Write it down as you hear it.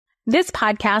This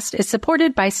podcast is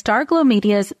supported by Starglow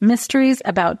Media's Mysteries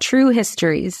About True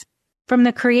Histories. From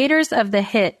the creators of the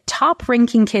hit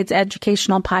top-ranking kids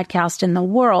educational podcast in the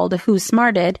world, Who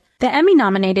Smarted, the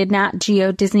Emmy-nominated Nat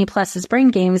Geo Disney Plus's Brain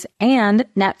Games, and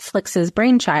Netflix's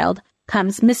Brainchild,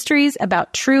 comes Mysteries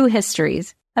About True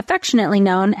Histories, affectionately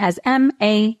known as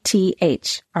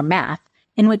MATH, or math,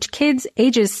 in which kids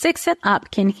ages 6 and up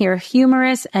can hear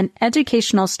humorous and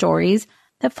educational stories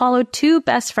that follow two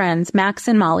best friends, Max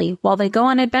and Molly, while they go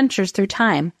on adventures through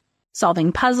time,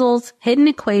 solving puzzles, hidden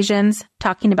equations,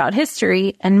 talking about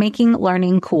history, and making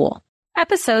learning cool.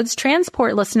 Episodes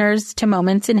transport listeners to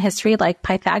moments in history like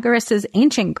Pythagoras'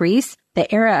 ancient Greece,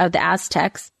 the era of the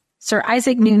Aztecs, Sir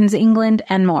Isaac Newton's England,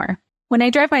 and more. When I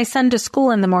drive my son to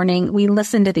school in the morning, we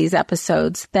listen to these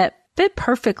episodes that fit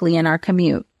perfectly in our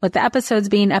commute, with the episodes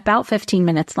being about 15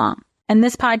 minutes long. And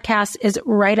this podcast is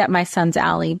right up my son's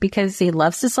alley because he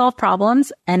loves to solve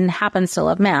problems and happens to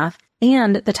love math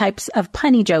and the types of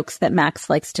punny jokes that Max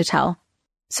likes to tell.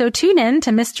 So tune in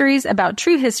to Mysteries About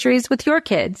True Histories with your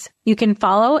kids. You can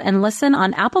follow and listen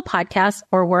on Apple Podcasts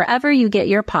or wherever you get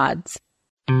your pods.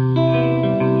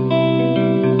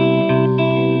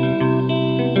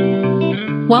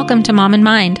 Welcome to Mom and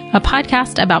Mind, a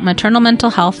podcast about maternal mental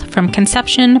health from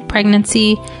conception,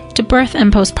 pregnancy, to birth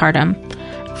and postpartum.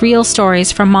 Real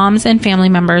stories from moms and family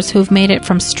members who've made it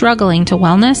from struggling to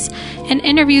wellness, and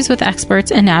interviews with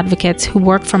experts and advocates who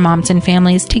work for moms and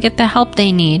families to get the help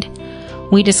they need.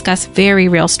 We discuss very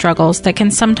real struggles that can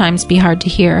sometimes be hard to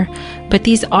hear, but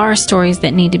these are stories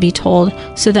that need to be told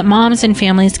so that moms and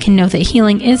families can know that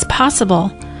healing is possible.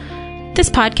 This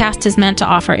podcast is meant to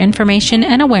offer information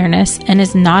and awareness and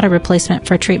is not a replacement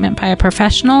for treatment by a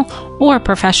professional or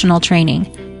professional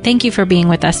training. Thank you for being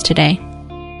with us today.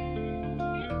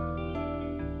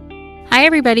 Hi,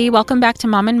 everybody. Welcome back to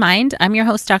Mom and Mind. I'm your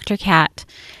host, Dr. Kat.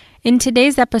 In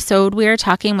today's episode, we are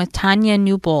talking with Tanya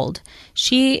Newbold.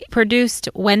 She produced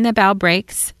When the Bough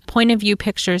Breaks, Point of View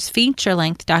Pictures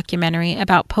feature-length documentary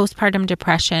about postpartum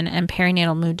depression and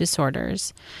perinatal mood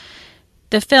disorders.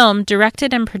 The film,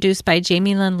 directed and produced by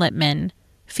Jamie Lynn Littman,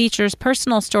 features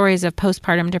personal stories of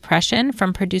postpartum depression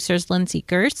from producers Lindsay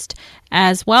Gerst,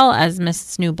 as well as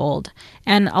Mrs. Newbold,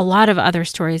 and a lot of other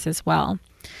stories as well.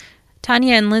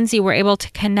 Tanya and Lindsay were able to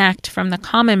connect from the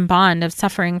common bond of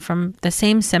suffering from the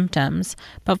same symptoms,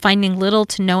 but finding little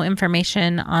to no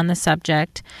information on the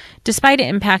subject, despite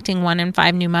it impacting 1 in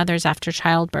 5 new mothers after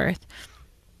childbirth.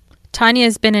 Tanya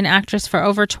has been an actress for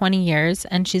over 20 years,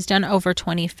 and she's done over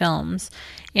 20 films.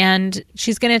 And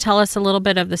she's going to tell us a little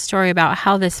bit of the story about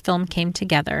how this film came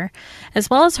together, as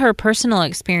well as her personal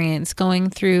experience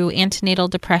going through antenatal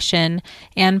depression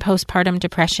and postpartum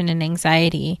depression and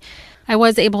anxiety. I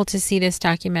was able to see this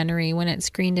documentary when it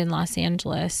screened in Los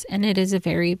Angeles, and it is a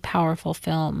very powerful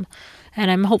film. And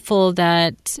I'm hopeful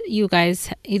that you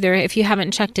guys, either if you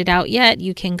haven't checked it out yet,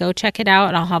 you can go check it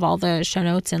out. I'll have all the show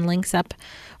notes and links up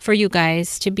for you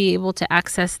guys to be able to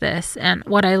access this. And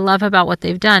what I love about what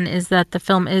they've done is that the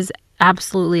film is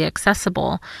absolutely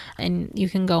accessible, and you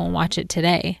can go and watch it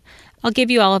today. I'll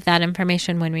give you all of that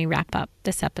information when we wrap up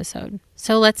this episode.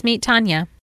 So let's meet Tanya.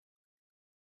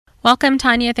 Welcome,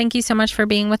 Tanya. Thank you so much for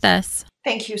being with us.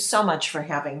 Thank you so much for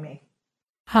having me.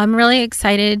 I'm really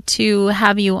excited to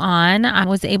have you on. I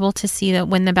was able to see that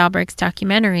When the Bough Breaks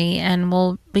documentary, and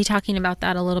we'll be talking about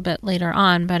that a little bit later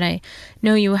on, but I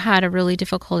know you had a really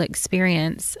difficult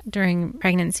experience during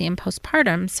pregnancy and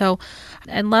postpartum. So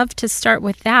I'd love to start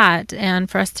with that and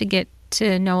for us to get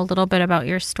to know a little bit about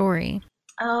your story.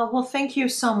 Well, thank you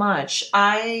so much.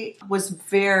 I was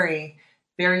very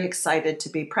excited to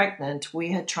be pregnant.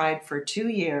 We had tried for 2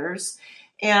 years,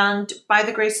 and by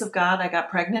the grace of God, I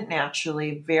got pregnant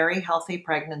naturally, very healthy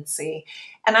pregnancy.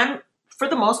 And I'm, for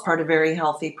the most part, a very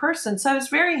healthy person. So I was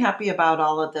very happy about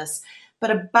all of this.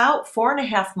 But about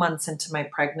 4.5 months into my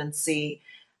pregnancy,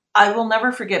 I will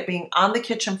never forget being on the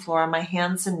kitchen floor on my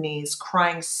hands and knees,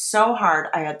 crying so hard.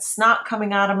 I had snot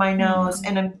coming out of my nose,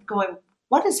 and I'm going,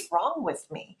 what is wrong with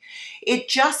me? It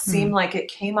just seemed like it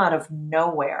came out of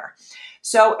nowhere.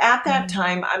 So at that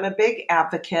time, I'm a big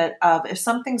advocate of if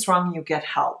something's wrong, you get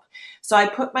help. So I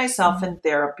put myself in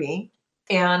therapy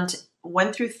and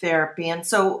went through therapy. And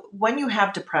so when you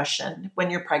have depression,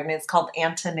 when you're pregnant, it's called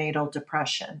antenatal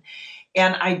depression.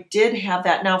 And I did have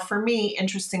that. Now, for me,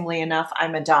 interestingly enough,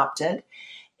 I'm adopted.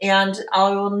 And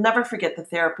I will never forget the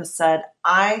therapist said,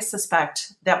 I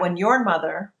suspect that when your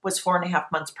mother was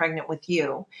 4.5 months pregnant with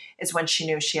you is when she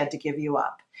knew she had to give you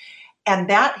up. And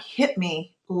that hit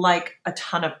me like a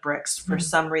ton of bricks for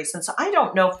some reason. So I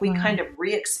don't know if we kind of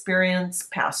re-experience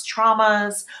past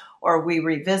traumas or we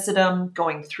revisit them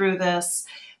going through this.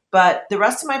 But the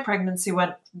rest of my pregnancy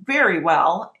went very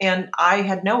well, and I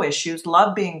had no issues,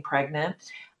 loved being pregnant.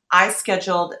 I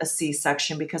scheduled a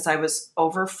C-section because I was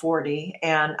over 40,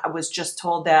 and I was just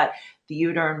told that the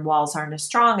uterine walls aren't as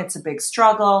strong. It's a big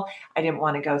struggle. I didn't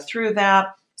want to go through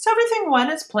that. So everything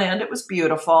went as planned. It was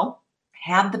beautiful.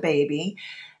 Had the baby.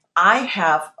 I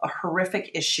have a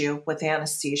horrific issue with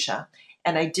anesthesia,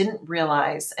 and I didn't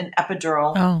realize an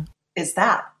epidural is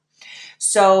that.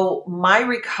 So my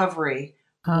recovery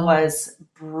was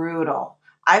brutal.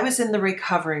 I was in the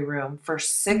recovery room for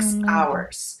 6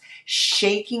 hours,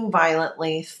 shaking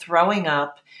violently, throwing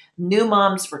up. New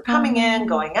moms were coming in,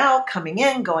 going out, coming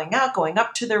in, going out, going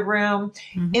up to their room.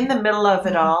 In the middle of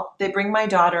it all, they bring my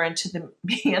daughter into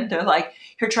me and they're like,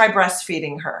 here, try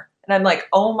breastfeeding her. And I'm like,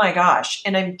 oh my gosh.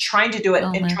 And I'm trying to do it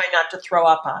and try not to throw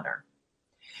up on her.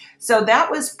 So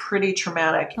that was pretty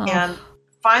traumatic. And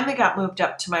finally got moved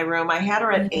up to my room. I had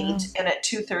her at 8, and at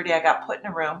 2:30 I got put in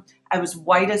a room. I was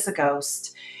white as a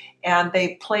ghost, and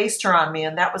they placed her on me,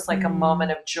 and that was like a moment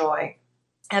of joy.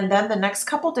 And then the next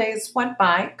couple days went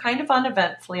by, kind of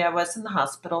uneventfully. I was in the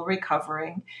hospital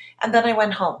recovering, and then I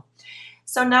went home.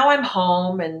 So now I'm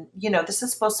home, and this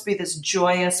is supposed to be this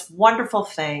joyous, wonderful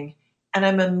thing, and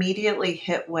I'm immediately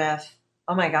hit with,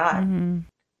 oh my God,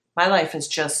 my life has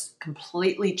just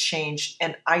completely changed,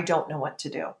 and I don't know what to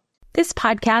do. This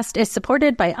podcast is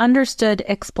supported by Understood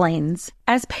Explains.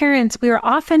 As parents, we are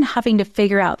often having to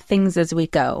figure out things as we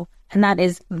go, and that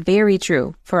is very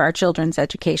true for our children's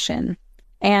education.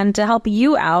 And to help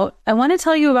you out, I want to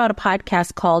tell you about a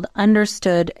podcast called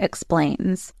Understood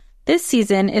Explains. This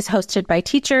season is hosted by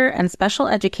teacher and special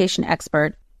education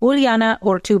expert Juliana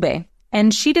Urtube,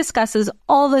 and she discusses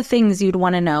all the things you'd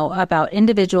want to know about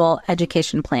individual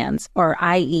education plans, or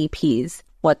IEPs,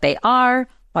 what they are,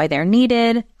 why they're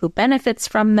needed, who benefits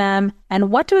from them,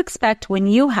 and what to expect when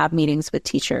you have meetings with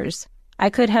teachers. I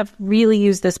could have really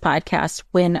used this podcast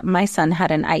when my son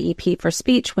had an IEP for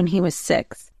speech when he was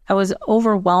 6. I was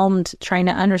overwhelmed trying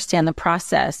to understand the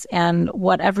process and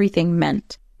what everything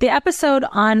meant. The episode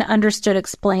on Understood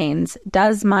Explains,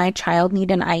 Does My Child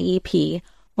Need an IEP?,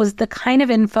 was the kind of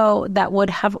info that would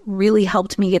have really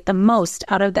helped me get the most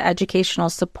out of the educational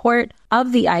support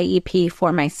of the IEP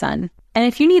for my son. And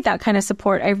if you need that kind of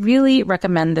support, I really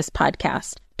recommend this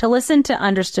podcast. To listen to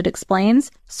Understood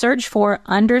Explains, search for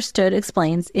Understood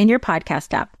Explains in your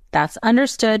podcast app. That's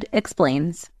Understood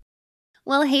Explains.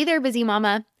 Well, hey there, busy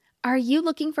mama. Are you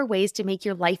looking for ways to make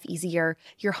your life easier,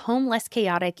 your home less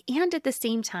chaotic, and at the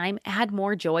same time add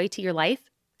more joy to your life?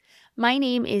 My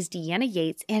name is Deanna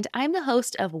Yates, and I'm the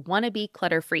host of Wanna Be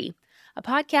Clutter-Free, a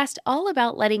podcast all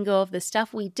about letting go of the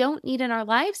stuff we don't need in our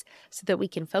lives so that we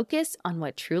can focus on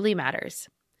what truly matters.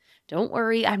 Don't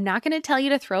worry, I'm not going to tell you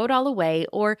to throw it all away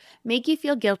or make you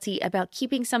feel guilty about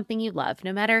keeping something you love,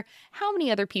 no matter how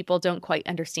many other people don't quite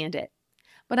understand it.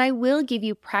 But I will give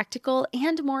you practical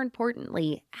and, more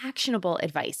importantly, actionable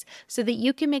advice so that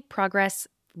you can make progress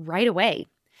right away.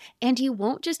 And you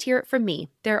won't just hear it from me.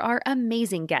 There are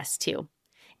amazing guests too.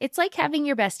 It's like having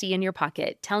your bestie in your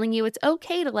pocket telling you it's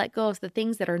okay to let go of the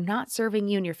things that are not serving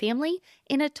you and your family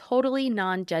in a totally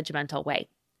non-judgmental way.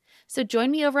 So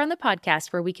join me over on the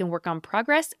podcast where we can work on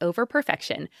progress over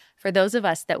perfection for those of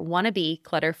us that want to be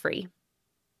clutter-free.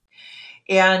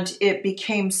 And it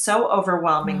became so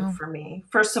overwhelming for me.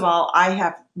 First of all, I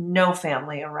have no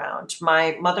family around.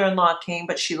 My mother-in-law came,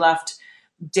 but she left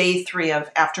day 3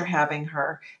 of after having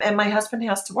her. And my husband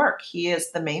has to work. He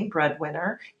is the main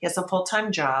breadwinner. He has a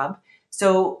full-time job.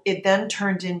 So it then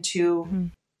turned into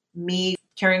me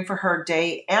caring for her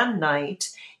day and night.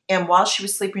 And while she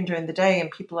was sleeping during the day,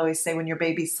 and people always say, when your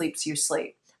baby sleeps, you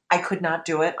sleep. I could not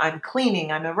do it. I'm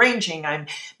cleaning, I'm arranging, I'm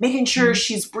making sure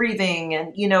she's breathing.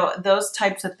 And, those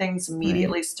types of things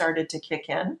immediately started to kick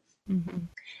in.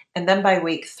 And then by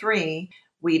week 3,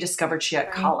 we discovered she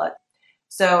had colic.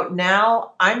 So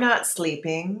now I'm not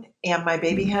sleeping and my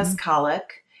baby has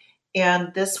colic,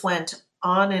 and this went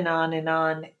on and on and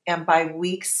on. And by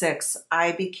week 6,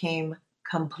 I became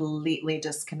completely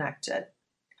disconnected.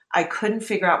 I couldn't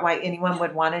figure out why anyone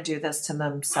would want to do this to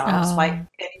themselves, why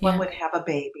anyone would have a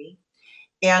baby.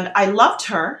 And I loved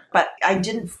her, but I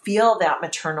didn't feel that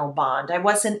maternal bond. I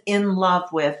wasn't in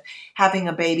love with having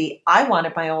a baby. I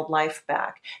wanted my old life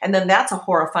back. And then that's a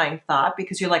horrifying thought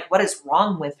because you're like, what is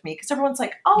wrong with me? Because everyone's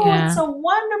like, it's so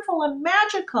wonderful and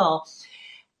magical.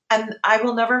 And I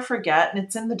will never forget, and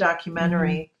it's in the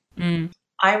documentary,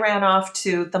 I ran off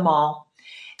to the mall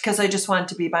because I just wanted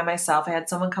to be by myself. I had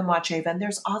someone come watch Ava, and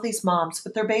there's all these moms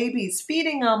with their babies,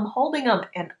 feeding them, holding them,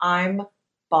 and I'm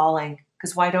bawling.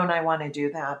 Because why don't I want to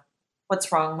do that?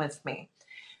 What's wrong with me?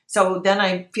 So then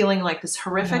I'm feeling like this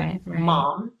horrific Right.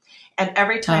 mom. And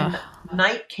every time Ugh.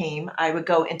 night came, I would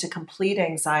go into complete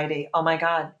anxiety. Oh my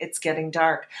God, it's getting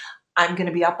dark. I'm going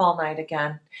to be up all night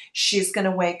again. She's going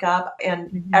to wake up. And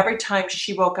Mhm. every time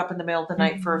she woke up in the middle of the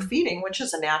night for a Mhm. feeding, which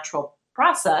is a natural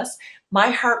process, my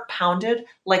heart pounded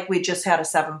like we just had a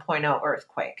 7.0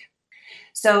 earthquake.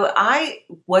 So I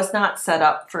was not set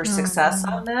up for success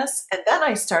Oh, on this. And then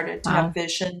I started to have wow.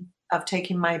 vision of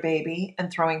taking my baby and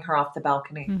throwing her off the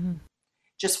balcony. Mhm.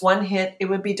 Just one hit, it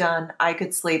would be done. I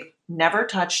could sleep. Never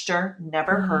touched her,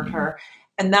 never hurt Mhm. her.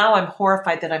 And now I'm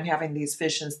horrified that I'm having these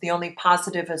visions. The only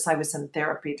positive is I was in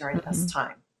therapy during this Mhm.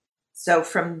 time. So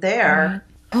from Right. there,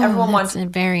 Oh, everyone that's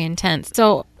wanted, very intense.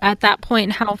 So at that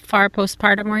point, how far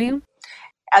postpartum were you?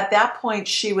 at that point,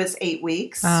 she was 8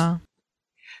 weeks. Oh.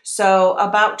 So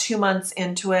about 2 months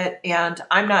into it, and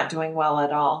I'm not doing well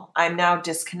at all. I'm now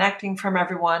disconnecting from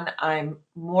everyone. I'm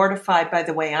mortified by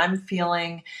the way I'm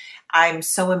feeling. I'm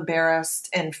so embarrassed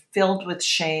and filled with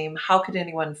shame. How could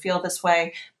anyone feel this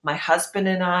way? My husband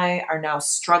and I are now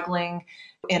struggling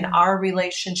in Mm. our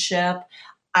relationship.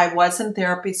 I was in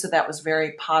therapy, so that was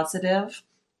very positive.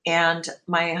 And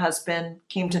my husband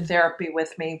came to Mm. therapy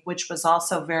with me, which was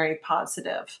also very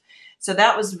positive. So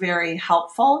that was very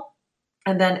helpful.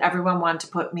 And then everyone wanted to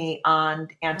put me on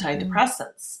Mhm.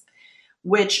 antidepressants,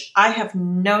 which I have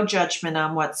no judgment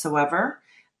on whatsoever.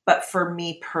 But for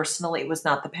me personally, it was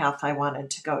not the path I wanted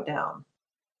to go down.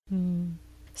 Mm.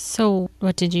 So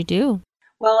what did you do?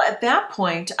 Well, at that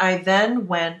point, I then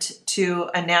went to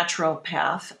a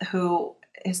naturopath who,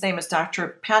 his name is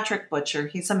Dr. Patrick Butcher.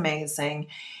 He's amazing.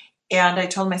 And I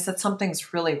told him, I said,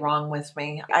 something's really wrong with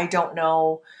me. I don't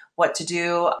know what to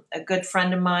do. A good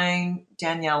friend of mine,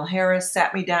 Danielle Harris,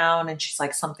 sat me down and she's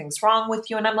like, something's wrong with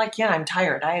you. And I'm like, yeah, I'm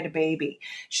tired. I had a baby.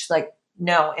 She's like,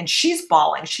 no. And she's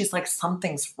bawling. She's like,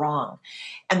 something's wrong.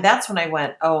 And that's when I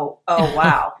went, oh,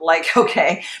 wow. Like,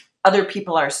 okay, other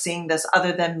people are seeing this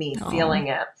other than me Oh. feeling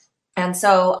it. And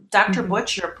so Dr. Mhm.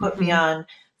 Butcher put me Mhm. on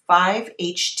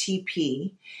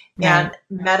 5-HTP Right. and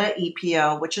Meta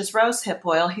EPO, which is rose hip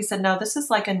oil. He said, no, this is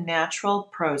like a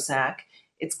natural Prozac.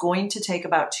 It's going to take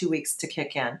about 2 weeks to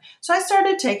kick in. So I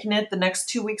started taking it. The next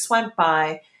 2 weeks went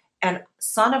by, and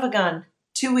son of a gun,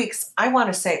 2 weeks, I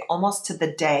want to say almost to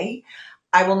the day.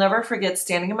 I will never forget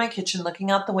standing in my kitchen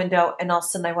looking out the window, and all of a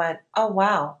sudden I went, oh,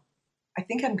 wow, I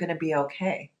think I'm going to be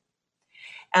okay.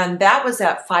 And that was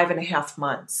at 5.5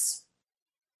 months.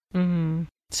 Mhm.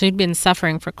 So you'd been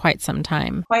suffering for quite some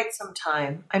time. Quite some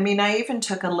time. I mean, I even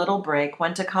took a little break,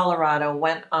 went to Colorado,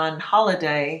 went on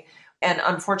holiday, and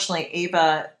unfortunately,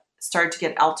 Ava started to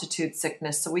get altitude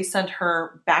sickness. So we sent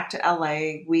her back to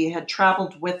LA. We had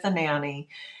traveled with the nanny,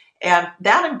 and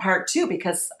that in part too,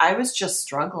 because I was just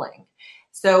struggling.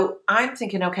 So I'm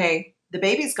thinking, okay, the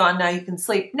baby's gone. Now you can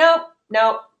sleep. Nope,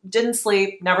 nope, didn't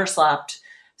sleep, never slept.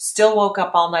 Still woke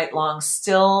up all night long,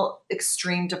 still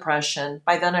extreme depression.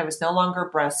 By then, I was no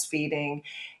longer breastfeeding.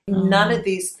 None Oh. of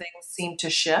these things seemed to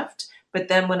shift. But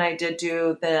then when I did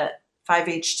do the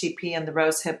 5-HTP and the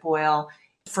rose hip oil,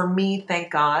 for me,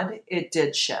 thank God, it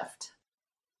did shift.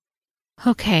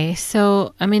 Okay,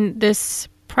 so I mean, this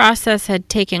process had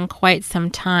taken quite some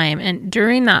time. And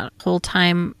during that whole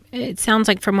time, it sounds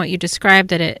like from what you described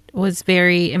that it was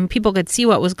very, and people could see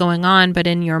what was going on, but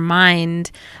in your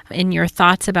mind, in your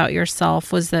thoughts about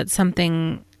yourself, was that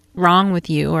something wrong with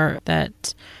you, or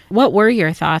that, what were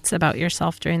your thoughts about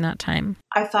yourself during that time?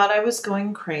 I thought I was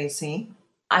going crazy.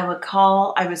 I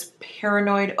was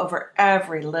paranoid over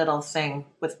every little thing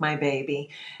with my baby.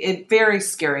 It very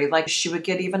scary. Like she would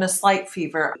get even a slight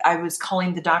fever. I was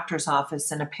calling the doctor's office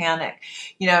in a panic.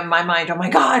 In my mind, oh my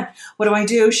God, what do I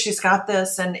do? She's got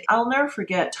this. And I'll never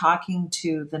forget talking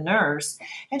to the nurse,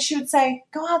 and she would say,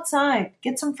 go outside,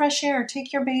 get some fresh air,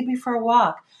 take your baby for a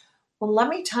walk. Well, let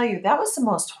me tell you, that was the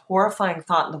most horrifying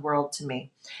thought in the world to me.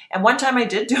 And one time I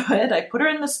did do it. I put her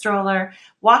in the stroller,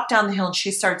 walked down the hill, and she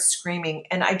starts screaming.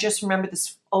 And I just remember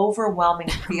this overwhelming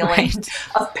feeling Right.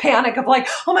 of panic of like,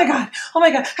 oh my God,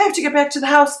 I have to get back to the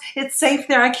house. It's safe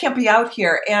there. I can't be out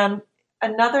here. And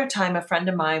another time, a friend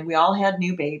of mine, we all had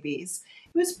new babies.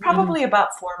 It was Mm-hmm. probably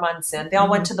about 4 months in. They all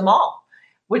went to the mall,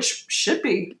 which should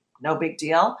be no big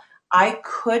deal. I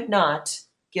could not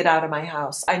get out of my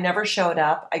house. I never showed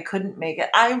up. I couldn't make it.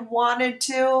 I wanted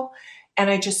to. And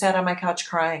I just sat on my couch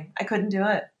crying. I couldn't do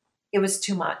it. It was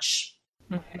too much.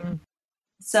 Mm-hmm.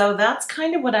 So that's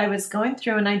kind of what I was going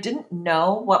through. And I didn't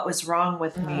know what was wrong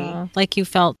with me. Like you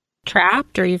felt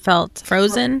trapped or you felt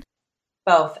frozen?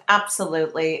 Both,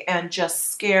 absolutely. And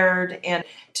just scared. And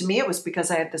to me, it was because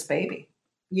I had this baby.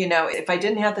 If I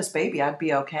didn't have this baby, I'd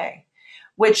be okay.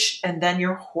 and then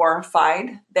you're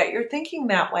horrified that you're thinking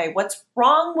that way. What's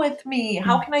wrong with me?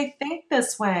 How can I think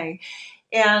this way?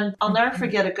 And I'll never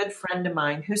forget a good friend of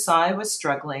mine who saw I was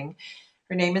struggling.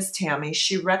 Her name is Tammy.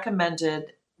 She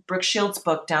recommended Brooke Shields'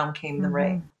 book, Down Came the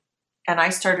Rain. And I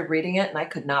started reading it and I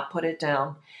could not put it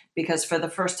down because for the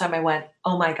first time I went,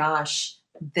 oh my gosh,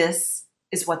 this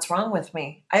is what's wrong with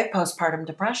me. I have postpartum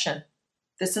depression.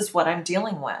 This is what I'm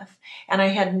dealing with. And I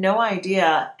had no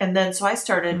idea. And then so I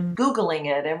started Googling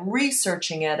it and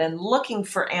researching it and looking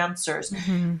for answers.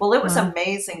 Well, it was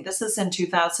amazing. This is in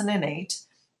 2008.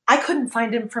 I couldn't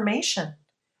find information.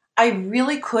 I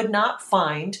really could not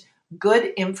find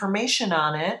good information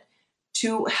on it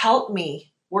to help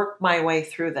me work my way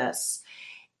through this.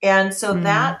 And so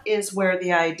that is where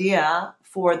the idea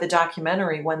for the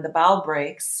documentary, When the Bow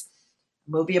Breaks,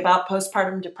 movie about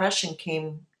postpartum depression,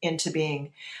 came into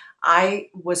being. I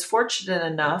was fortunate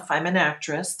enough, I'm an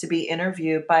actress, to be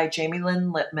interviewed by Jamie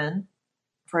Lynn Littman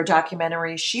for a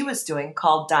documentary she was doing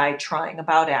called Die Trying,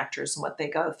 about actors and what they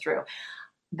go through.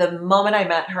 The moment I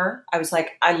met her, I was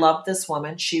like, I love this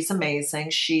woman. She's amazing.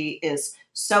 She is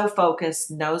so focused,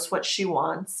 knows what she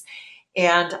wants.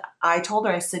 And I told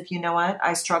her, I said, you know what?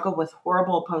 I struggle with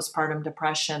horrible postpartum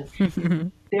depression.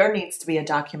 There needs to be a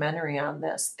documentary on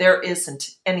this. There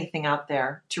isn't anything out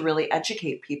there to really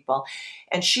educate people.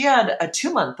 And she had a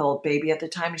 2-month-old baby at the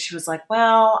time. And she was like,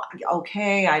 well,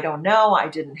 okay, I don't know. I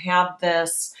didn't have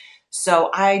this.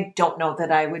 So I don't know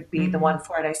that I would be the one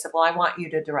for it. I said, well, I want you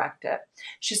to direct it.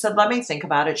 She said, let me think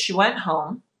about it. She went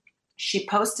home. She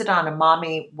posted on a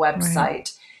mommy website.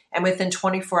 Right. And within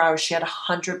 24 hours, she had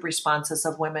 100 responses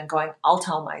of women going, I'll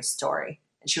tell my story.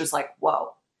 And she was like,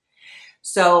 whoa.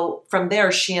 So from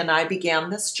there, she and I began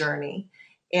this journey.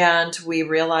 And we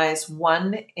realized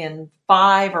 1 in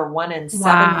 5 or 1 in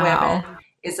 7 women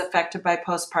is affected by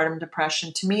postpartum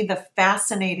depression. To me, the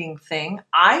fascinating thing,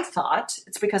 I thought,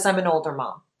 it's because I'm an older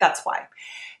mom. That's why.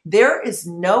 There is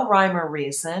no rhyme or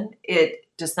reason. It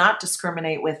does not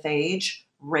discriminate with age,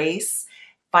 race,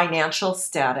 financial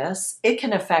status. It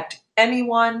can affect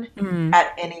anyone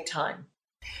at any time.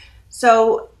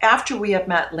 So after we had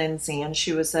met Lindsay, and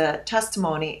she was a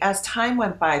testimony, as time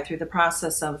went by through the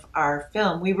process of our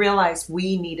film, we realized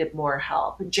we needed more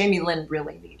help. Jamie Lynn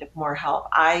really needed more help.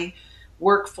 I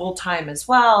work full-time as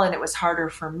well, and it was harder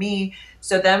for me.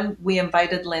 So then we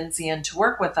invited Lindsay in to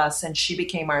work with us, and she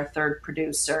became our third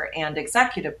producer and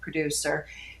executive producer.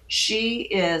 She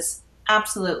is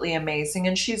absolutely amazing,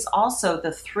 and she's also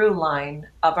the through line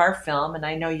of our film, and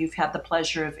I know you've had the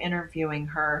pleasure of interviewing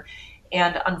her.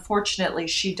 And unfortunately,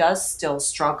 she does still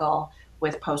struggle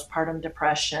with postpartum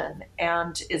depression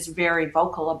and is very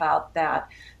vocal about that.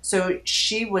 So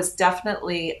she was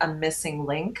definitely a missing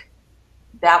link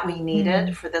that we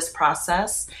needed for this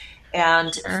process.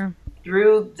 And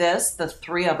through this, the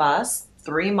three of us,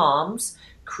 3 moms,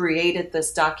 created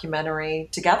this documentary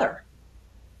together.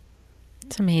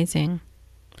 It's amazing.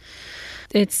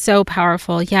 It's so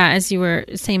powerful. Yeah, as you were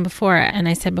saying before, and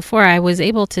I said before, I was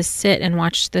able to sit and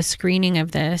watch the screening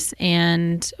of this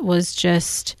and was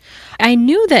just, I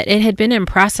knew that it had been in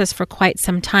process for quite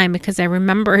some time because I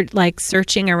remembered like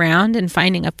searching around and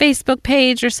finding a Facebook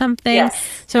page or something. Yes.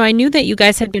 So I knew that you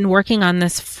guys had been working on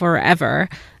this forever,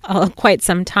 quite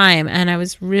some time. And I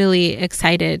was really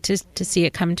excited to see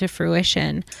it come to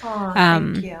fruition. Oh,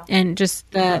 thank you. And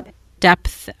just the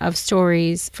depth of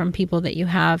stories from people that you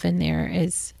have in there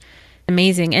is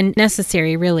amazing and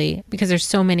necessary, really, because there's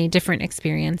so many different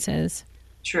experiences.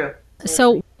 True.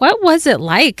 So what was it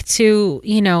like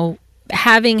to,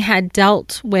 having had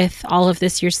dealt with all of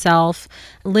this yourself,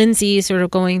 Lindsay sort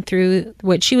of going through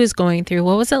what she was going through,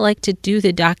 what was it like to do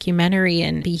the documentary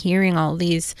and be hearing all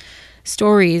these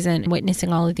stories and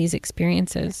witnessing all of these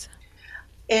experiences?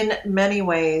 In many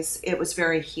ways, it was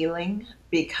very healing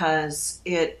because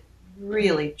it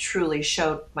really, truly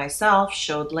showed myself,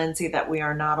 showed Lindsay that we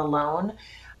are not alone.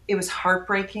 It was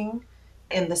heartbreaking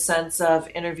in the sense of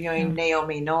interviewing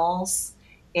Naomi Knowles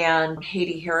and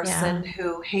Haiti Harrison,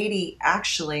 who Haiti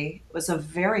actually was a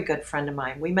very good friend of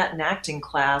mine. We met in acting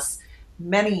class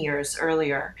many years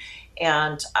earlier,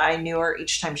 and I knew her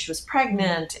each time she was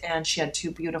pregnant, and she had 2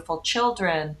 beautiful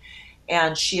children,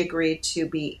 and she agreed to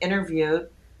be interviewed.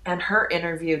 And her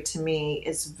interview to me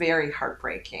is very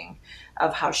heartbreaking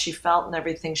of how she felt and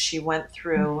everything she went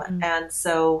through. And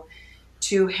so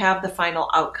to have the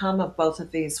final outcome of both of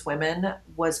these women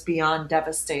was beyond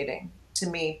devastating to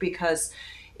me because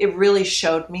it really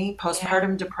showed me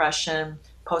postpartum depression,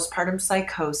 postpartum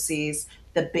psychoses,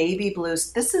 the baby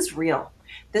blues. This is real.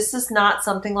 This is not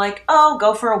something like, oh,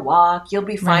 go for a walk, you'll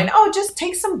be fine. Right. Oh, just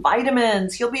take some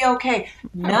vitamins, you'll be okay.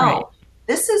 No. Right.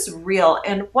 This is real.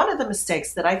 And one of the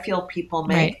mistakes that I feel people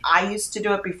make, I used to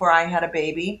do it before I had a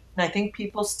baby, and I think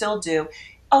people still do.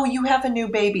 Oh, you have a new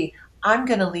baby. I'm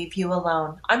going to leave you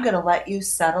alone. I'm going to let you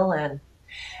settle in.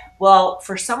 Well,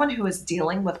 for someone who is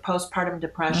dealing with postpartum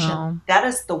depression, that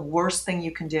is the worst thing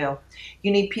you can do.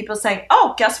 You need people saying,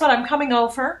 oh, guess what? I'm coming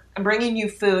over. I'm bringing you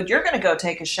food. You're going to go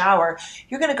take a shower.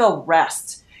 You're going to go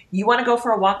rest. You want to go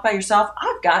for a walk by yourself?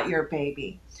 I've got your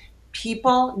baby.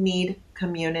 People need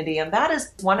community. And that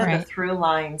is one of the through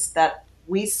lines that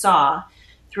we saw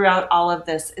throughout all of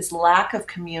this is lack of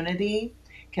community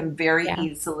can very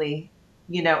easily,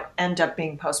 end up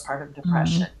being postpartum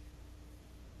depression.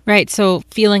 Right. So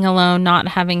feeling alone, not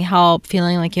having help,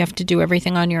 feeling like you have to do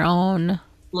everything on your own,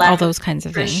 all those kinds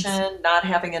of things. Not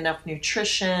having enough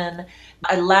nutrition.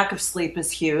 A lack of sleep is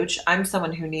huge. I'm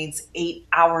someone who needs 8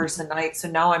 hours a night.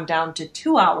 So now I'm down to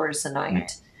 2 hours a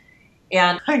night.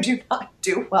 And I do not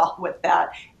do well with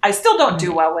that. I still don't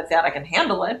do well with that. I can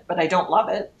handle it, but I don't love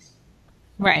it.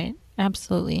 Right.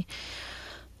 Absolutely.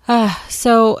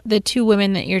 So the two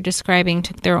women that you're describing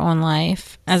took their own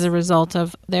life as a result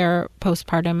of their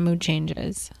postpartum mood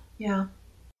changes. Yeah.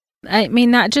 I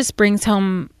mean, that just brings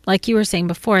home, like you were saying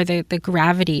before, the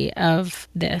gravity of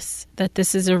this, that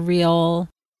this is a real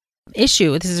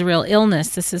issue. This is a real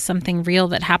illness. This is something real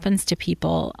that happens to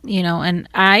people, and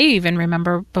I even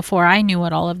remember before I knew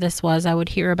what all of this was, I would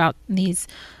hear about these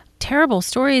terrible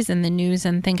stories in the news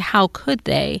and think, how could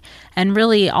they? And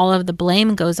really all of the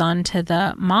blame goes on to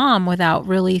the mom without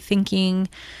really thinking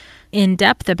in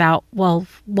depth about, well,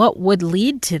 what would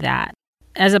lead to that?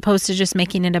 As opposed to just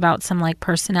making it about some like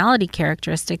personality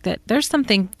characteristic, that there's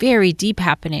something very deep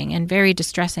happening and very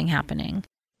distressing happening.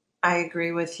 I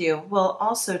agree with you. Well,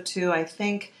 also too, I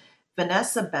think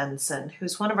Vanessa Benson,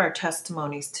 who's one of our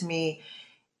testimonies, to me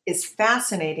is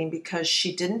fascinating because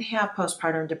she didn't have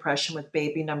postpartum depression with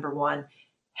baby number 1,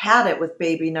 had it with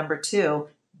baby number 2,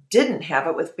 didn't have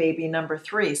it with baby number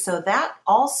 3. So that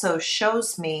also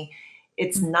shows me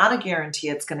it's not a guarantee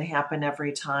it's going to happen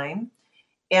every time.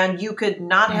 And you could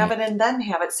not have it and then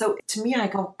have it. So to me, I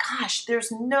go, gosh,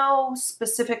 there's no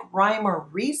specific rhyme or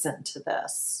reason to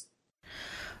this.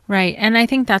 Right. And I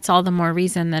think that's all the more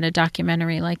reason that a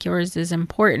documentary like yours is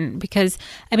important because,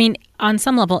 I mean, on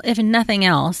some level, if nothing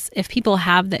else, if people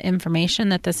have the information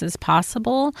that this is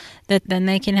possible, that then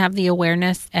they can have the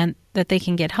awareness and that they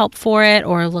can get help for it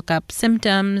or look up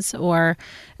symptoms or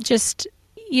just,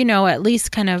 at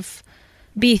least kind of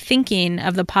be thinking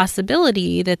of the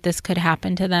possibility that this could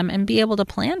happen to them and be able to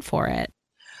plan for it.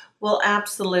 Well,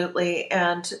 absolutely.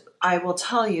 And I will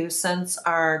tell you, since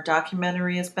our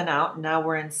documentary has been out, now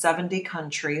we're in 70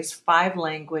 countries, 5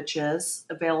 languages,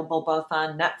 available both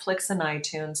on Netflix and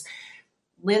iTunes.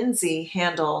 Lindsay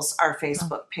handles our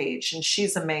Facebook page, and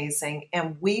she's amazing.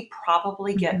 And we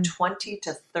probably get 20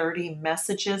 to 30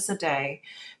 messages a day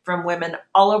from women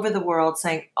all over the world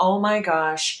saying, oh my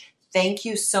gosh, thank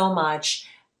you so much.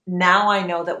 Now I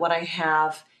know that what I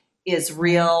have is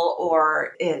real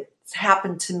or it's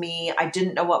happened to me. I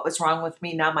didn't know what was wrong with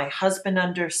me. Now my husband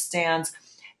understands.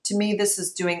 To me, this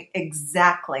is doing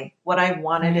exactly what I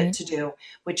wanted it to do,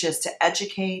 which is to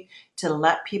educate, to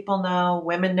let people know,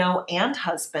 women know, and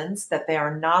husbands that they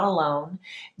are not alone.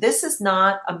 This is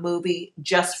not a movie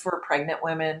just for pregnant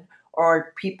women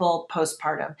or people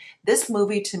postpartum. This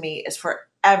movie to me is for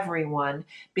everyone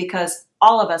because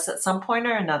all of us at some point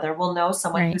or another will know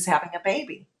someone who's having a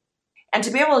baby. And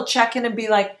to be able to check in and be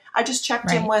like, I just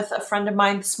checked in with a friend of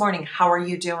mine this morning. How are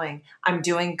you doing? I'm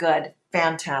doing good.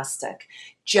 Fantastic.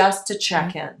 Just to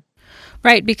check in.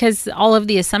 Right, because all of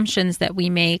the assumptions that we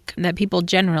make, that people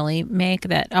generally make,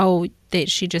 that,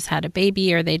 she just had a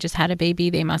baby or they just had a baby,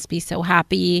 they must be so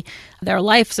happy, their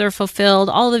lives are fulfilled,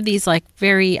 all of these like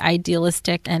very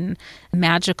idealistic and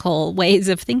magical ways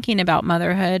of thinking about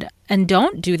motherhood, and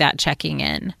don't do that checking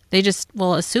in. They just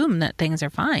will assume that things are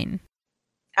fine.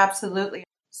 Absolutely.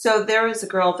 So there was a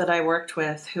girl that I worked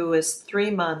with who was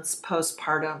 3 months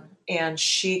postpartum, and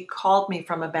she called me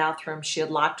from a bathroom. She had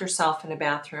locked herself in a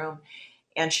bathroom,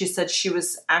 and she said she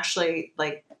was actually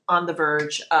like on the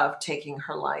verge of taking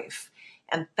her life.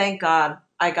 And thank God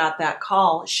I got that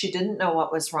call. She didn't know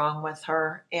what was wrong with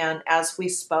her. And as we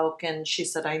spoke, and she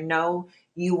said, I know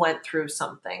you went through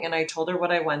something. And I told her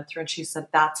what I went through, and she said,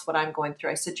 that's what I'm going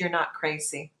through. I said, you're not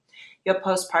crazy. You have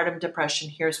postpartum depression.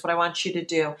 Here's what I want you to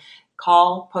do.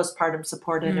 Call Postpartum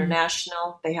Support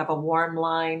International. They have a warm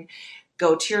line.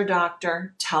 Go to your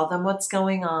doctor. Tell them what's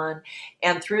going on.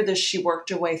 And through this, she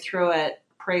worked her way through it.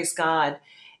 Praise God.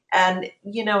 And,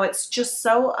 it's just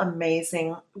so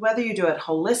amazing, whether you do it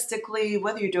holistically,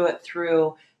 whether you do it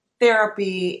through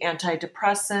therapy,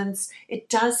 antidepressants. It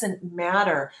doesn't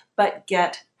matter, but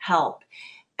get help.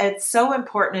 It's so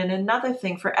important. And another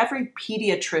thing for every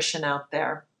pediatrician out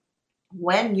there,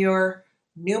 when your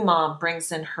new mom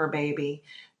brings in her baby,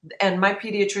 and my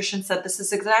pediatrician said this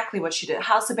is exactly what she did.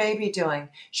 How's the baby doing?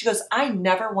 She goes, I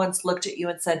never once looked at you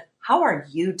and said, how are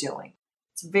you doing?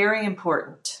 It's very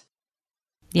important.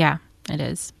 Yeah, it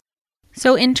is.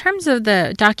 So in terms of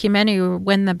the documentary,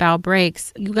 When the Bough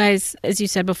Breaks, you guys, as you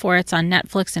said before, it's on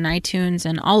Netflix and iTunes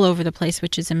and all over the place,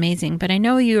 which is amazing. But I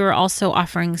know you are also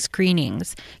offering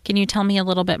screenings. Can you tell me a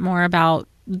little bit more about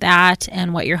that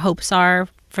and what your hopes are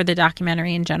for the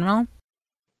documentary in general?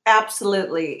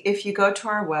 Absolutely. If you go to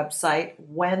our website,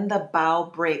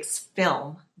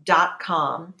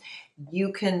 whenthebowbreaksfilm.com,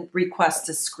 you can request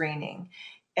a screening.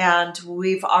 And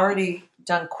we've already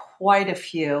done quite a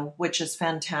few, which is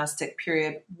fantastic,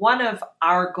 period. One of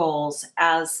our goals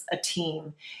as a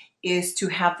team is to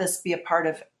have this be a part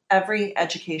of every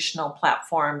educational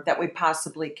platform that we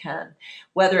possibly can,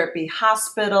 whether it be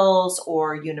hospitals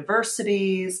or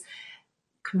universities,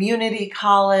 community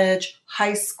college,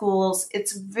 high schools.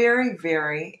 It's very,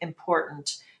 very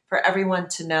important for everyone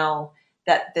to know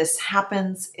that this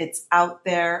happens. It's out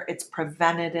there. It's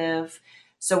preventative.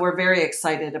 So we're very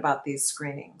excited about these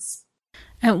screenings.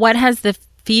 And what has the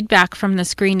feedback from the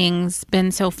screenings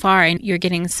been so far? And you're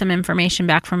getting some information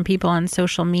back from people on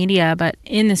social media, but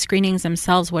in the screenings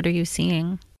themselves, what are you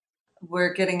seeing?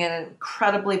 We're getting an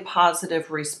incredibly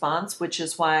positive response, which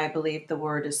is why I believe the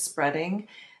word is spreading.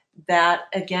 That,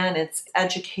 again, it's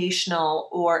educational,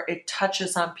 or it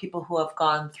touches on people who have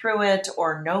gone through it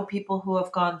or know people who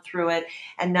have gone through it,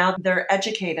 and now they're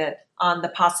educated on the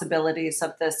possibilities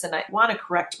of this. And I want to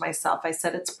correct myself. I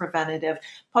said it's preventative.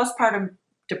 Postpartum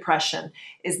depression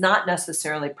is not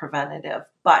necessarily preventative,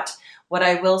 but what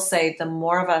I will say, the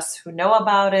more of us who know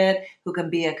about it, who can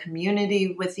be a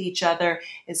community with each other,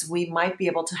 is we might be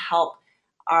able to help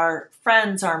our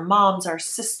friends, our moms, our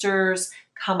sisters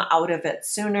come out of it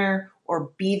sooner,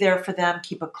 or be there for them,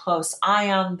 keep a close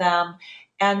eye on them,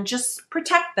 and just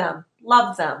protect them,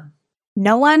 love them.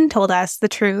 No one told us the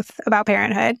truth about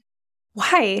parenthood.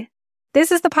 Why?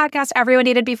 This is the podcast everyone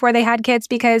needed before they had kids,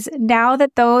 because now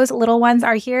that those little ones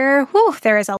are here,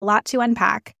 there is a lot to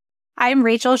unpack. I'm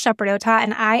Rachel Shepardota,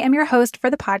 and I am your host for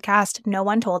the podcast No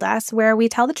One Told Us, where we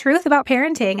tell the truth about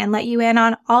parenting and let you in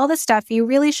on all the stuff you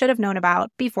really should have known about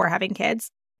before having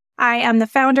kids. I am the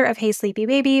founder of Hey Sleepy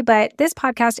Baby, but this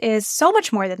podcast is so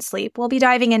much more than sleep. We'll be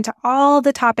diving into all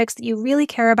the topics that you really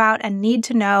care about and need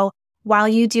to know while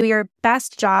you do your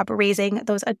best job raising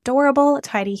those adorable,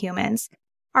 tiny humans.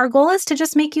 Our goal is to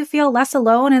just make you feel less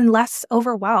alone and less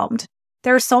overwhelmed.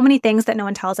 There are so many things that no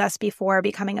one tells us before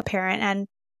becoming a parent, and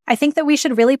I think that we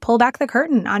should really pull back the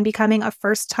curtain on becoming a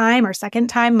first-time or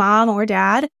second-time mom or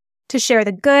dad to share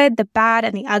the good, the bad,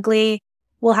 and the ugly.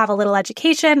 We'll have a little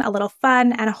education, a little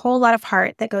fun, and a whole lot of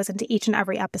heart that goes into each and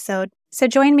every episode. So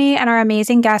join me and our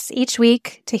amazing guests each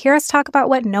week to hear us talk about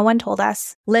what no one told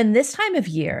us. Lynn, this time of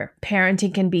year,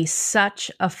 parenting can be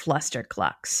such a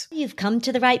flusterclux. You've come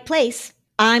to the right place.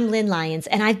 I'm Lynn Lyons,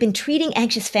 and I've been treating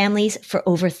anxious families for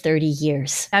over 30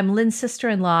 years. I'm Lynn's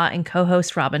sister-in-law and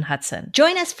co-host Robin Hudson.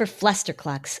 Join us for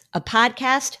Flusterclux, a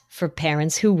podcast for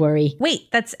parents who worry.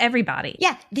 Wait, that's everybody.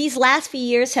 Yeah, these last few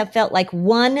years have felt like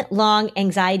one long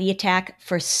anxiety attack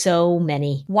for so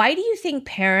many. Why do you think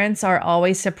parents are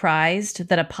always surprised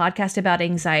that a podcast about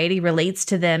anxiety relates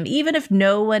to them, even if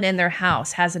no one in their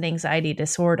house has an anxiety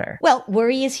disorder? Well,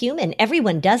 worry is human.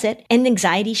 Everyone does it. And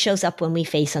anxiety shows up when we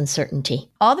face uncertainty.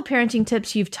 All the parenting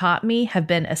tips you've taught me have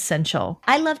been essential.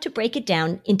 I love to break it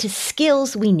down into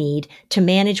skills we need to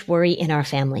manage worry in our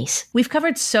families. We've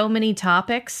covered so many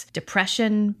topics: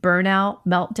 depression, burnout,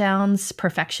 meltdowns,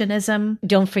 perfectionism.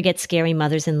 Don't forget scary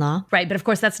mothers-in-law. Right, but of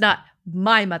course that's not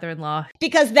my mother-in-law.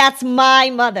 Because that's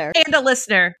my mother. And a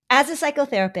listener. As a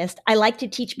psychotherapist, I like to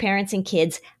teach parents and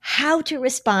kids how to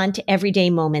respond to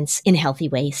everyday moments in healthy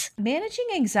ways. Managing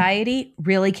anxiety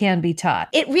really can be taught.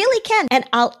 It really can. And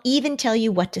I'll even tell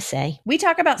you what to say. We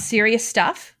talk about serious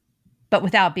stuff, but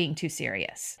without being too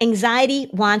serious. Anxiety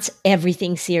wants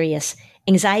everything serious.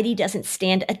 Anxiety doesn't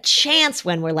stand a chance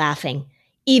when we're laughing,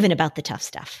 even about the tough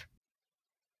stuff.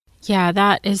 Yeah,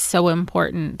 that is so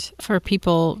important for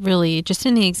people, really, just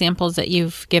in the examples that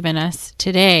you've given us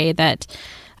today, that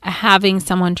having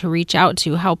someone to reach out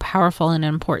to, how powerful and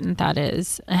important that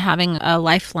is. Having a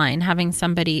lifeline, having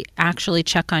somebody actually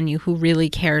check on you who really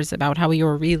cares about how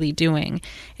you're really doing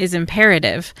is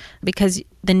imperative, because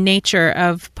the nature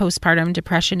of postpartum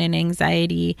depression and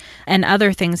anxiety and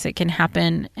other things that can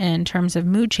happen in terms of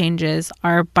mood changes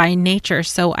are by nature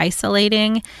so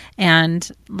isolating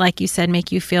and, like you said,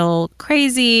 make you feel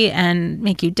crazy and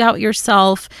make you doubt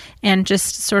yourself and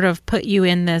just sort of put you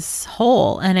in this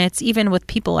hole. And it's even with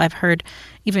people I've heard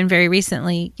even very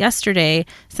recently, yesterday,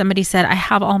 somebody said, I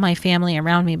have all my family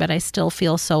around me, but I still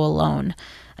feel so alone.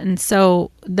 And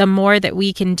so the more that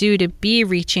we can do to be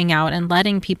reaching out and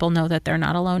letting people know that they're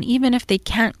not alone, even if they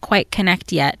can't quite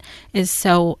connect yet, is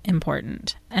so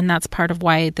important. And that's part of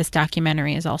why this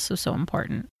documentary is also so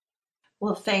important.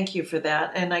 Well, thank you for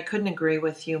that. And I couldn't agree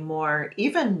with you more.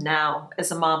 Even now,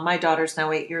 as a mom, my daughter's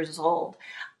now 8 years old.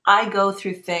 I go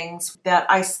through things that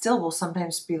I still will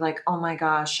sometimes be like, oh my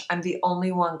gosh, I'm the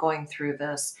only one going through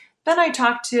this. Then I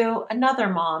talk to another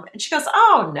mom and she goes,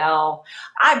 oh no,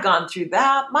 I've gone through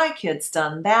that. My kid's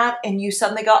done that. And you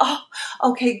suddenly go, oh,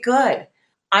 okay, good.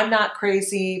 I'm not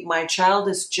crazy. My child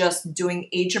is just doing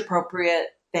age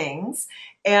appropriate things.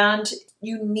 And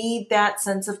you need that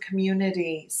sense of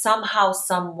community somehow,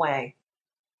 some way.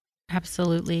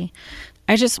 Absolutely.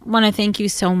 I just want to thank you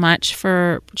so much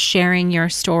for sharing your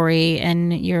story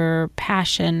and your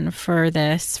passion for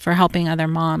this, for helping other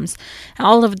moms.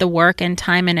 All of the work and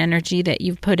time and energy that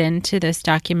you've put into this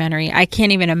documentary. I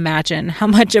can't even imagine how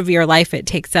much of your life it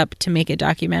takes up to make a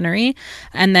documentary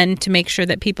and then to make sure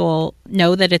that people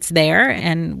know that it's there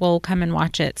and will come and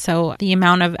watch it. So the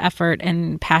amount of effort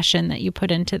and passion that you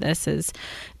put into this is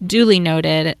duly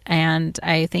noted. And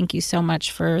I thank you so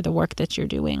much for the work that you're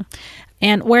doing.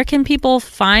 And where can people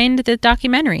find the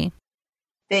documentary?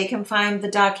 They can find the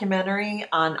documentary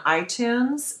on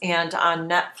iTunes and on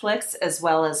Netflix as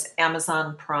well as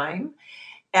Amazon Prime.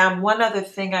 And one other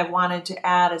thing I wanted to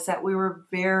add is that we were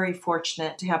very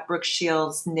fortunate to have Brooke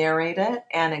Shields narrate it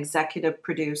and executive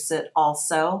produce it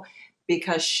also,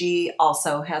 because she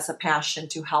also has a passion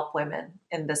to help women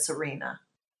in this arena.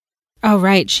 Oh,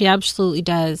 right. She absolutely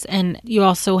does. And you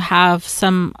also have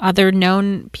some other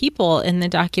known people in the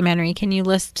documentary. Can you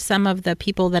list some of the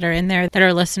people that are in there that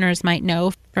our listeners might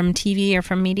know from TV or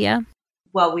from media?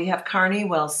 Well, we have Carney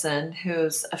Wilson,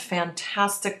 who's a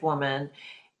fantastic woman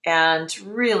and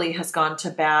really has gone to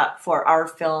bat for our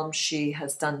film. She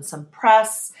has done some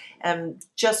press and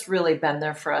just really been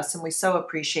there for us. And we so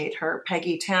appreciate her.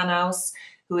 Peggy Tanos,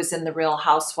 who is in The Real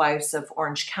Housewives of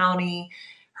Orange County.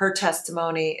 Her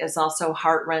testimony is also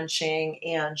heart-wrenching,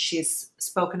 and she's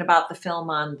spoken about the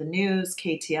film on the news,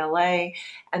 KTLA.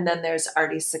 And then there's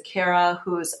Artie Sequeira,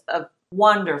 who's a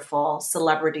wonderful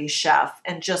celebrity chef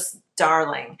and just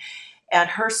darling. And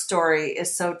her story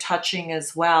is so touching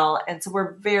as well. And so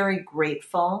we're very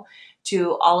grateful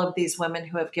to all of these women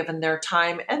who have given their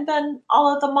time. And then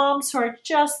all of the moms who are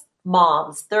just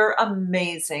moms. They're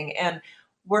amazing. And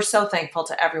we're so thankful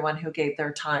to everyone who gave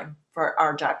their time for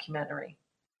our documentary.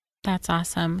 That's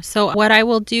awesome. So what I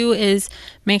will do is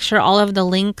make sure all of the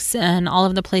links and all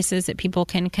of the places that people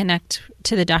can connect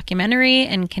to the documentary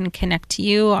and can connect to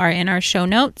you are in our show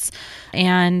notes,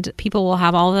 and people will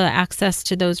have all the access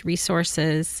to those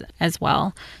resources as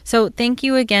well. So thank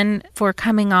you again for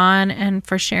coming on and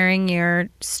for sharing your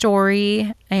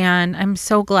story. And I'm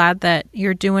so glad that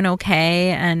you're doing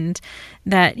okay and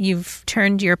that you've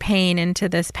turned your pain into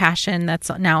this passion that's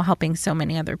now helping so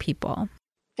many other people.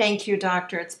 Thank you,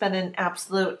 Doctor. It's been an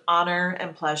absolute honor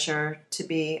and pleasure to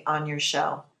be on your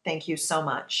show. Thank you so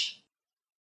much.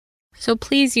 So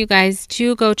please, you guys,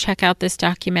 do go check out this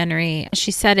documentary.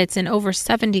 She said it's in over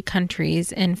 70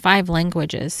 countries in 5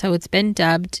 languages. So it's been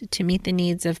dubbed to meet the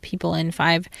needs of people in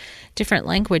 5 different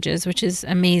languages, which is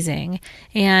amazing.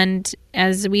 And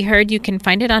as we heard, you can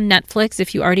find it on Netflix.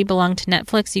 If you already belong to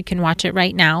Netflix, you can watch it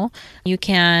right now. You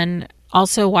can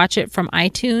also watch it from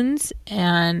iTunes,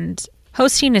 and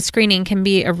hosting a screening can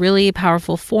be a really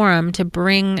powerful forum to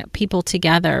bring people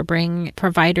together, bring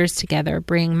providers together,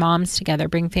 bring moms together,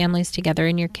 bring families together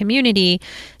in your community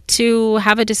to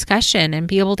have a discussion and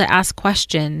be able to ask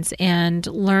questions and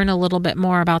learn a little bit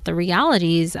more about the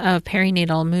realities of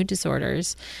perinatal mood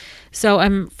disorders. So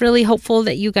I'm really hopeful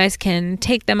that you guys can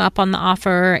take them up on the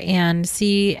offer and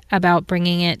see about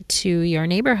bringing it to your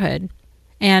neighborhood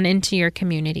and into your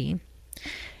community.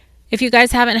 If you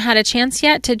guys haven't had a chance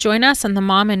yet to join us on the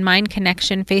Mom and Mind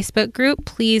Connection Facebook group,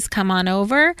 please come on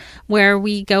over, where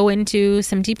we go into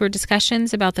some deeper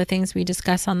discussions about the things we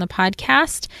discuss on the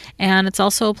podcast. And it's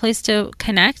also a place to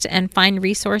connect and find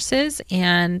resources.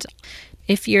 And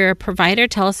if you're a provider,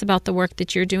 tell us about the work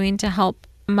that you're doing to help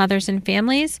mothers and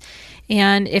families.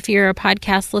 And if you're a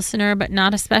podcast listener but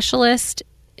not a specialist,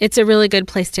 it's a really good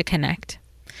place to connect.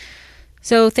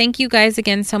 So thank you guys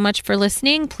again so much for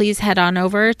listening. Please head on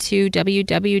over to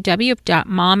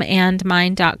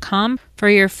www.momandmind.com for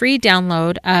your free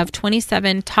download of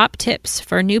 27 top tips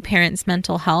for new parents'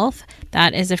 mental health.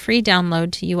 That is a free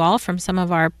download to you all from some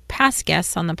of our past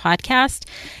guests on the podcast.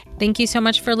 Thank you so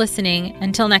much for listening.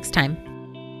 Until next time.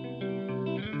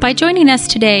 By joining us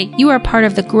today, you are part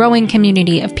of the growing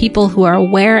community of people who are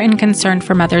aware and concerned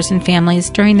for mothers and families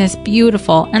during this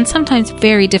beautiful and sometimes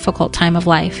very difficult time of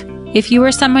life. If you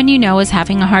or someone you know is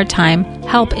having a hard time,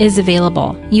 help is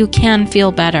available. You can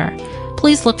feel better.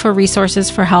 Please look for resources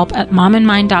for help at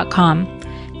momandmind.com.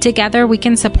 Together, we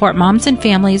can support moms and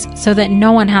families so that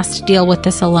no one has to deal with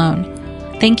this alone.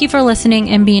 Thank you for listening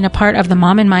and being a part of the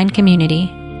Mom and Mind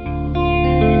community.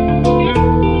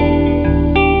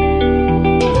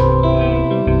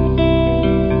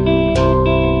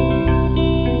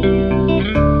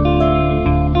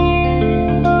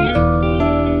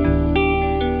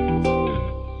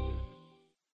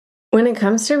 When it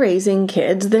comes to raising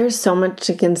kids, there's so much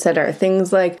to consider.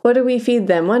 Things like, what do we feed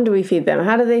them? When do we feed them?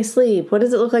 How do they sleep? What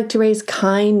does it look like to raise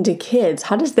kind kids?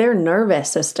 How does their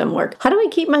nervous system work? How do I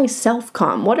keep myself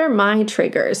calm? What are my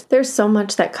triggers? There's so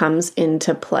much that comes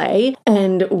into play,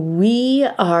 and we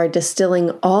are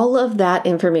distilling all of that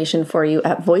information for you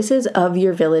at Voices of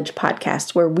Your Village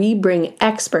podcast, where we bring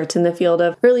experts in the field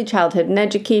of early childhood and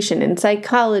education and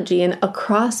psychology and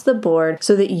across the board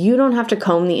so that you don't have to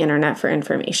comb the internet for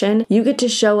information. You get to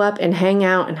show up and hang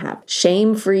out and have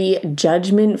shame-free,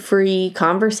 judgment-free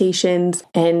conversations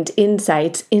and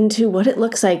insights into what it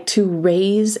looks like to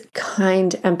raise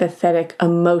kind, empathetic,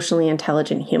 emotionally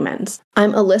intelligent humans.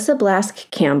 I'm Alyssa Blask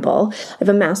Campbell. I have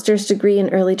a master's degree in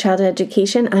early childhood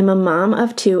education. I'm a mom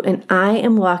of 2, and I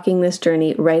am walking this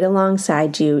journey right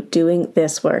alongside you doing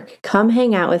this work. Come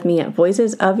hang out with me at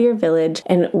Voices of Your Village,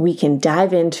 and we can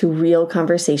dive into real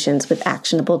conversations with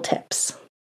actionable tips.